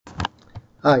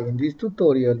Hi, in this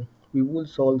tutorial, we will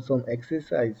solve some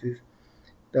exercises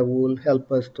that will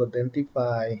help us to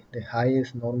identify the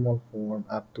highest normal form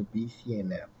up to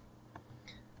BCNF.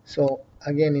 So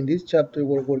again, in this chapter,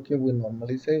 we're working with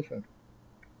normalization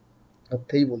of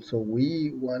tables. So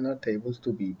we want our tables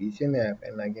to be BCNF,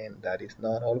 and again, that is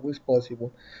not always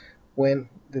possible when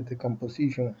the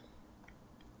decomposition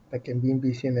that can be in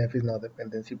BCNF is not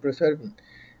dependency preserving,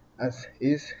 as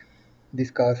is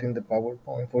discussed in the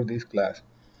PowerPoint for this class.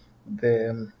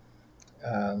 The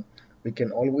we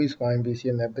can always find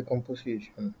BCNF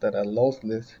decomposition that are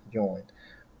lossless joined,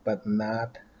 but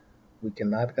we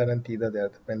cannot guarantee that they are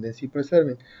dependency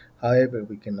preserving. However,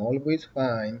 we can always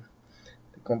find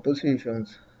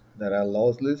decompositions that are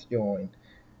lossless joined,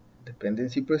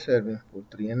 dependency preserving for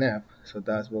 3NF. So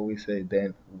that's what we say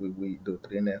then we do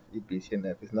 3NF if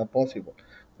BCNF is not possible.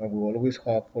 But we always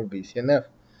hope for BCNF.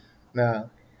 Now,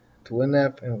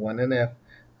 2NF and 1NF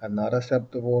are not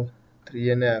acceptable.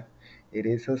 3NF, it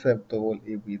is acceptable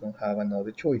if we don't have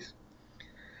another choice.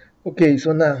 Okay,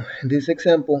 so now in this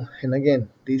example, and again,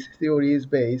 this theory is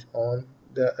based on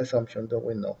the assumption that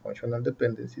we know functional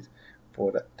dependencies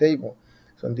for a table.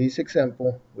 So in this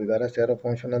example, we got a set of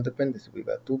functional dependencies. We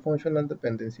got two functional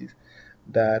dependencies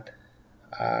that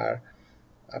are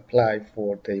applied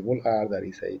for table R, that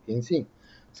is A, B, and C.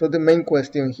 So the main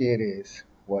question here is,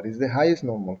 what is the highest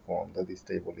normal form that this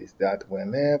table is? That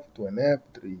 1F, 2NF,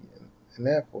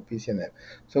 3NF, or PCNF?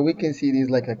 So we can see this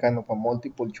like a kind of a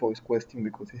multiple choice question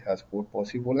because it has four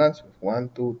possible answers, 1,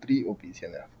 2, 3, or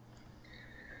PCNF.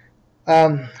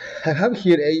 I have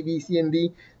here A, B, C, and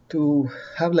D to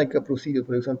have like a procedure.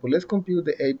 For example, let's compute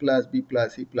the A plus B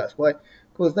plus C plus Y,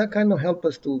 because that kind of help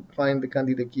us to find the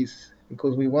candidate keys,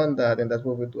 because we want that, and that's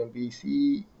what we're doing, B,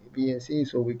 C, B, and C,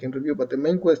 so we can review. But the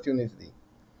main question is D.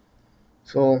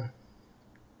 So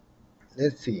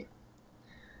let's see.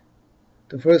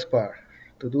 The first part,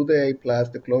 to do the A plus,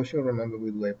 the closure, remember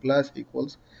we do A plus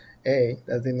equals A,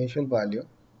 that's the initial value,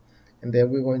 and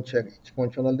then we're going to check each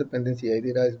functional dependency. A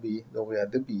derives B, though we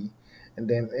add the B, and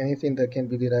then anything that can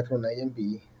be derived from A and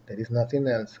B, there is nothing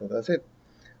else, so that's it.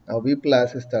 Now B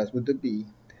plus starts with the B,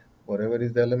 whatever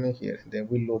is the element here, and then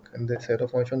we look in the set of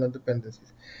functional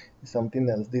dependencies. If something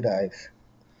else derives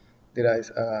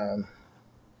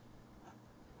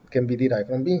can be derived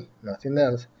from B, nothing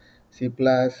else. C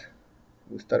plus,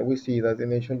 we start with C, that's the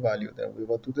initial value, then we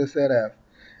go to the set F,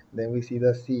 then we see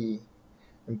that C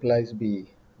implies B,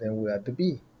 then we add the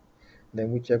B.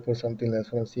 Then we check for something else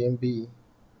from C and B,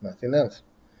 nothing else.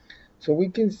 So we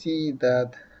can see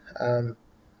that A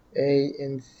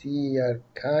and C are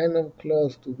kind of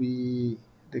close to be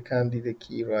the candidate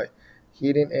key, right?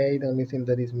 Here in A, the only thing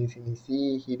that is missing is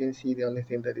C. Here in C, the only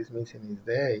thing that is missing is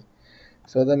the A.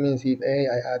 So that means if A,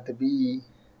 I add the B,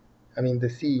 I mean the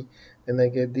C, then I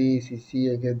get this, if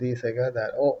C, I get this, I got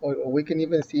that. Or we can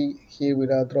even see here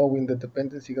without drawing the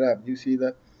dependency graph. You see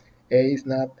that A is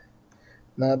not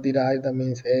derived, that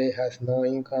means A has no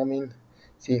incoming,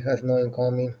 C has no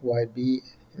incoming, while B,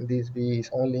 and this B is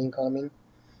only incoming.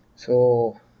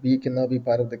 So B cannot be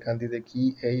part of the candidate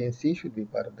key, A and C should be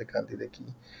part of the candidate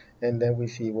key. And then we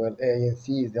see, well, A and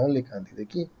C is the only candidate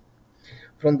key.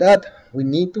 From that, we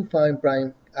need to find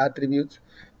prime attributes,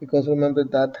 because remember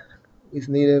that is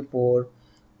needed for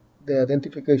the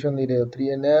identification either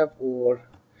 3NF or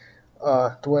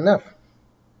 2NF.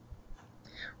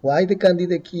 Why the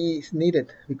candidate key is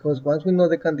needed? Because once we know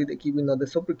the candidate key, we know the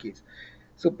superkeys.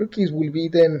 Superkeys will be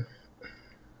then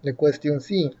the question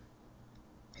C.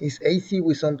 Is AC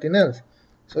with something else?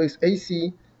 So is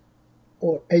AC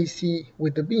or AC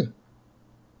with the B?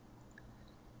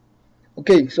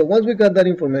 Okay, so once we got that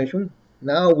information,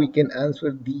 now we can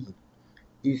answer D.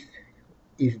 Is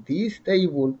is this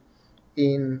table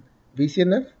in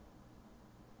BCNF?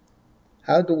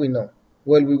 How do we know?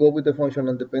 Well, we go with the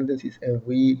functional dependencies and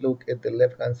we look at the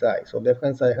left-hand side. So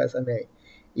left-hand side has an A.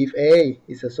 If A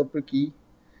is a superkey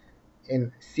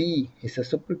and C is a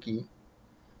superkey,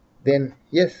 then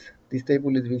yes, this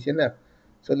table is BCNF.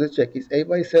 So let's check. Is A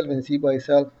by itself and C by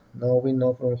itself? No, we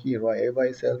know from here, right? A by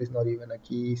itself is not even a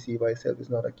key. C by itself is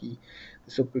not a key.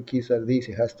 The superkeys are these.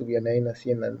 It has to be an A and a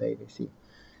C and an A and a C.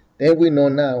 Then we know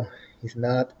now it's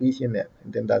not BCNF.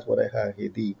 And then that's what I have here,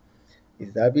 D.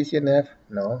 Is that BCNF?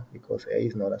 No, because A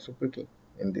is not a superkey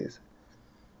in this.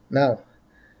 Now,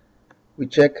 we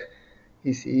check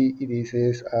if this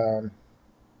is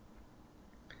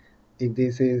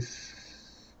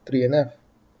 3NF.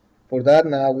 For that,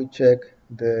 now we check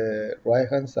the right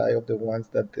hand side of the ones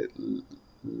that the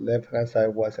left hand side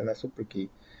wasn't a superkey,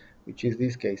 which is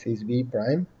this case. Is B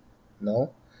prime?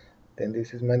 No. Then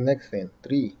this is my next thing.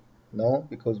 3. No,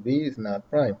 because B is not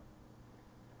prime.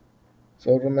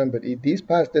 So remember, if this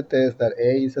passed the test that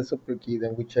A is a super key,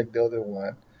 then we check the other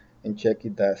one and check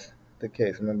if that's the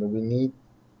case. Remember, we need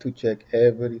to check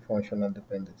every functional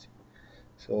dependency.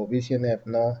 So BCNF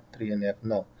no, 3NF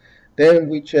no. Then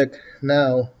we check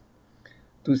now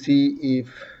to see if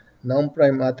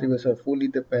non-prime attributes are fully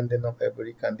dependent on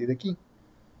every candidate key.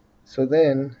 So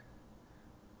then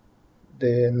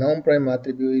the non-prime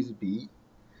attribute is B.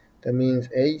 That means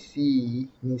AC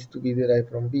needs to be derived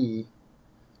from B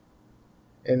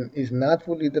and is not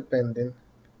fully dependent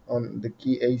on the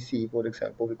key AC, for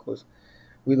example, because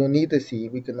we don't need the C,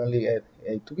 we can only add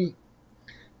A to B.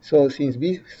 So since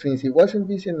it wasn't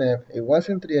BCNF, it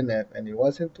wasn't 3NF, and it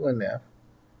wasn't 2NF,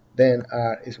 then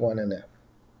R is 1NF.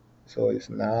 So it's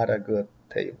not a good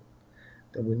table.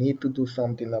 Then we need to do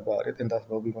something about it, and that's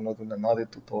what we're going to do in another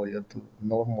tutorial to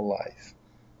normalize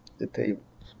the table.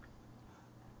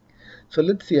 So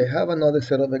let's see, I have another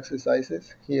set of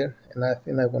exercises here, and I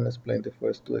think I want to explain the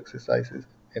first two exercises,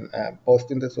 and I'm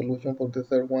posting the solution for the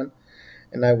third one,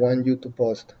 and I want you to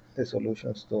post the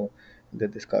solutions to the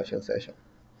discussion session.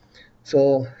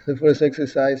 So the first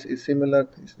exercise is similar,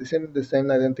 it's the same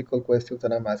identical questions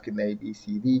that I'm asking A, B,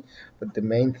 C, D, but the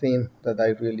main thing that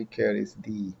I really care is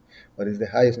D, what is the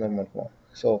highest normal form.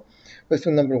 So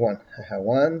question number one, I have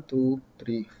 1, 2,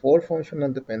 3, 4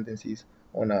 functional dependencies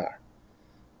on R.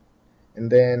 And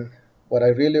then what I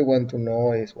really want to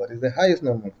know is what is the highest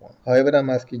normal form. However, I'm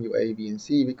asking you A, B, and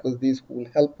C because this will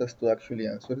help us to actually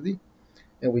answer D,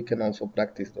 and we can also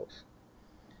practice those.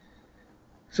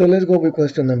 So let's go with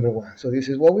question number one. So this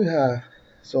is what we have.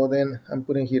 So then I'm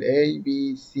putting here A,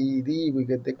 B, C, D. We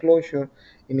get the closure.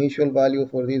 Initial value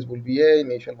for this will be A.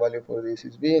 Initial value for this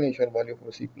is B. Initial value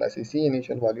for C plus is C.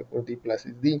 Initial value for D plus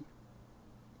is D.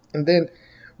 And then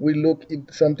we look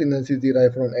if something else is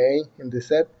derived from A in the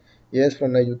set. Yes,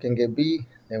 from A you can get B.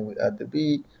 Then we add the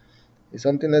B. Is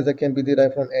something else that can be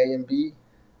derived from A and B?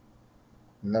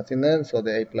 Nothing else. So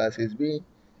the A plus is B.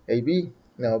 AB.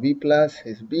 Now B plus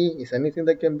is B. Is anything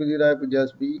that can be derived with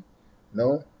just B?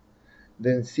 No.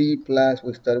 Then C plus,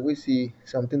 we start with C.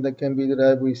 Something that can be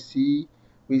derived with C.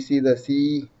 We see that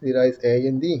C derives A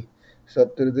and D. So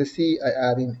after the C,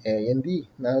 I add in A and D.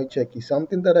 Now I check is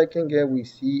something that I can get with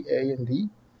C, A, and D.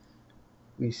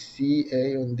 With C,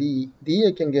 A, and D. D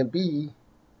I can get B,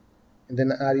 and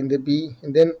then add in the B,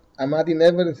 and then I'm adding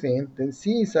everything. Then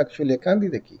C is actually a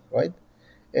candidate key, right?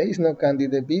 A is not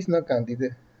candidate, B is not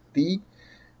candidate. D,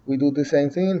 we do the same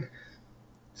thing.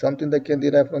 Something that can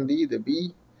derive from D, the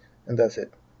B, and that's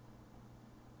it.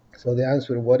 So the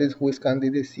answer, who is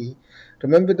candidate C?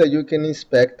 Remember that you can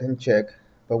inspect and check,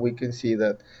 but we can see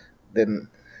that then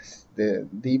the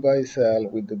D by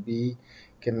itself with the B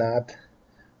cannot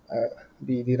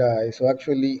be derived. So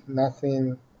actually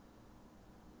nothing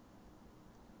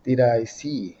derive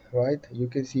C, right? You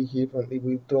can see here from if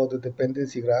we draw the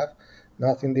dependency graph,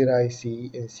 nothing derives C,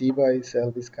 and C by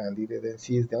itself is candidate, and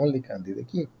C is the only candidate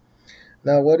key.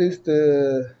 Now, what is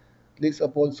the list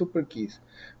of all superkeys?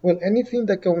 Well, anything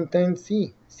that contains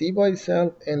C, C by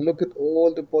itself, and look at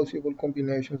all the possible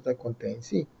combinations that contain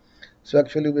C. So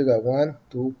actually we got 1,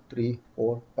 2, 3,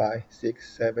 4, 5,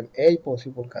 6, 7, 8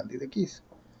 possible candidate keys.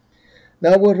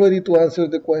 Now we're ready to answer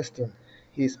the question.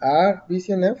 Is R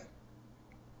BCNF?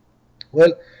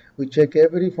 Well, we check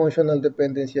every functional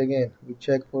dependency again. We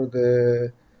check for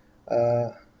the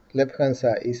left-hand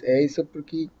side. Is A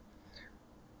superkey?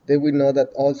 Then we know that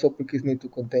all superkeys need to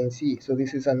contain C. So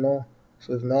this is a no.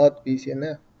 So it's not B, C, and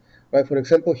F. Right? For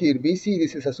example, here, BC,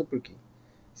 this is a superkey.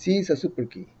 C is a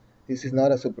superkey. This is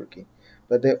not a superkey.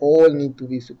 But they all need to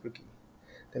be superkey.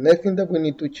 The next thing that we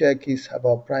need to check is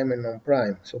about prime and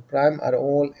non-prime. So prime are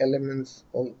all elements,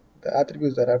 all the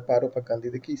attributes that are part of a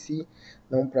candidate key C.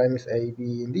 Non-prime is A,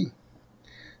 B, and D.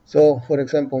 So, for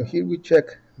example, here we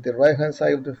check the right-hand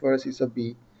side of the first is a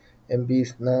B, and B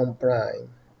is non-prime.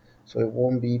 So it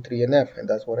won't be 3 and F, and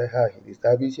that's what I have here. Is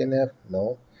that B, C, and F?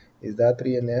 No. Is that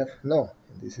 3 and F? No.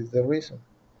 And this is the reason.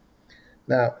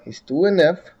 Now, is 2 and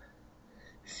F.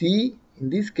 C, in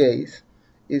this case,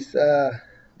 is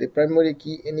the primary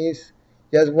key and is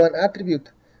just one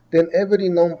attribute. Then every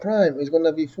non-prime is going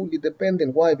to be fully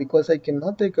dependent. Why? Because I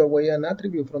cannot take away an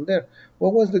attribute from there.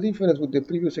 What was the difference with the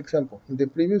previous example? In the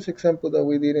previous example that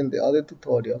we did in the other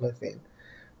tutorial, I think,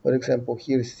 for example,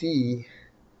 here C,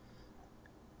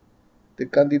 the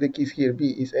candidate keys here B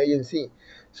is A and C.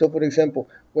 So for example,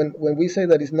 when we say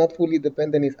that it's not fully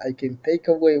dependent, is I can take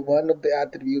away one of the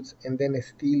attributes and then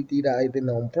still derive the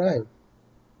non-prime.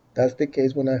 That's the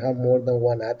case when I have more than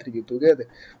one attribute together.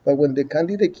 But when the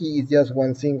candidate key is just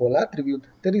one single attribute,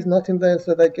 there is nothing else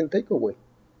that I can take away,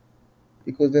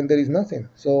 because then there is nothing.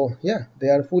 So yeah, they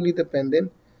are fully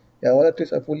dependent, the other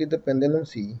trees are fully dependent on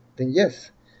C, then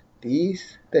yes,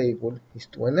 this table is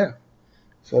 2NF.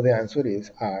 So the answer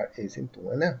is R is in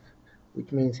 2NF,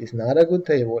 which means it's not a good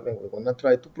table, and we're going to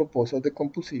try to propose a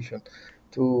decomposition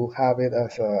to have it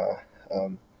as a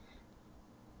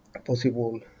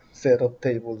possible set of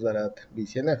tables that are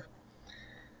BCNF.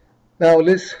 Now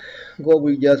let's go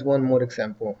with just one more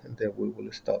example and then we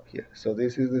will stop here. So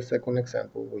this is the second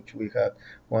example, which we had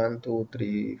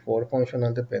 4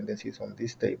 functional dependencies on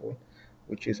this table,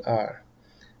 which is R.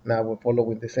 Now we're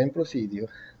following the same procedure.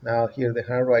 Now here the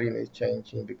handwriting is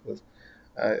changing because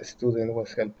a student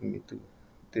was helping me to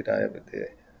derive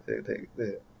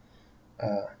the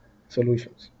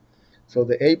solutions. So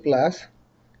the A plus,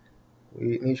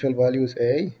 we initial value is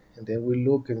A, and then we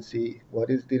look and see what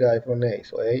is derived from A.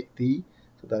 So A, D,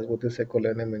 so that's what the second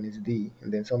element is D,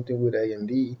 and then something with A and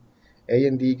D. A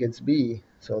and D gets B,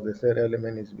 so the third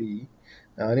element is B.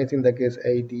 Now anything that gets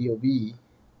A, D, or B,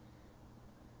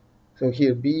 so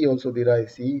here B also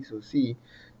derives C, so C.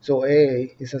 So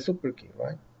A is a superkey,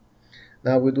 right?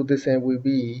 Now we do the same with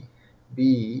B.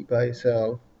 B by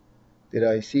itself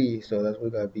derives C, so that's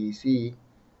we got BC,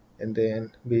 and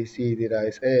then BC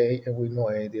derives A, and we know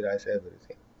A derives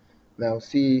everything. Now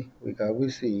C, we got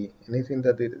with C, anything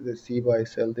that the C by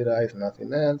itself derives,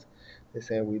 nothing else. The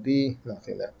same with D,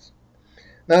 nothing else.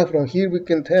 Now from here we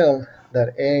can tell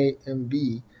that A and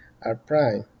B are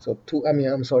prime. So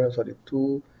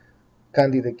two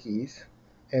candidate keys,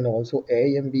 and also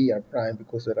A and B are prime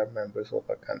because they are members of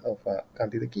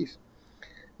candidate keys.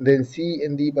 Then C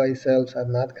and D by themselves are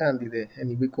not candidate,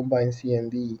 and if we combine C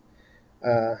and D,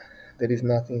 uh, there is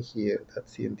nothing here that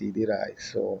C and D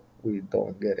derives, so we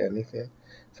don't get anything.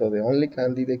 So the only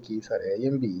candidate keys are A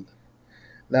and B.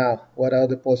 Now, what are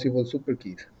the possible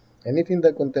superkeys? Anything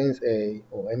that contains A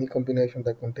or any combination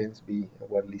that contains B, and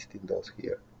we're listing those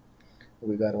here.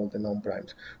 We got all the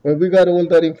non-primes. When we got all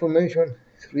that information,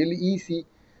 it's really easy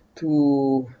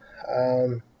to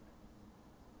um,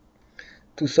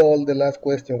 to solve the last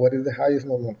question. What is the highest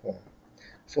normal form?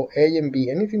 So A and B,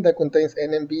 anything that contains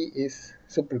N and B is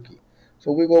superkey.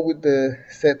 So we go with the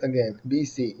set again.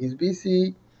 BC, is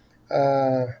BC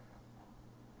uh,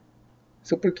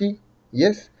 superkey?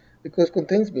 Yes, because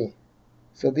contains B.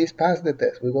 So this passed the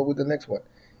test. We go with the next one.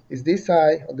 Is this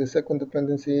I of the second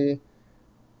dependency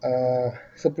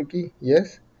superkey?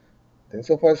 Yes. Then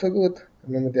so far so good.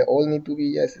 Remember, they all need to be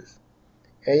yeses.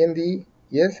 A and D,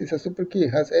 yes, it's a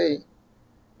superkey. Has A.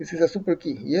 This is a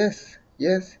superkey. Yes,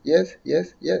 yes, yes,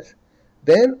 yes, yes.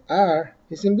 Then R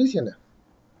is in BCNF.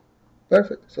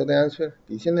 Perfect. So the answer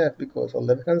BCNF because all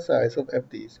left-hand sides of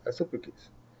FDs are superkeys.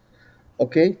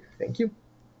 Okay, thank you.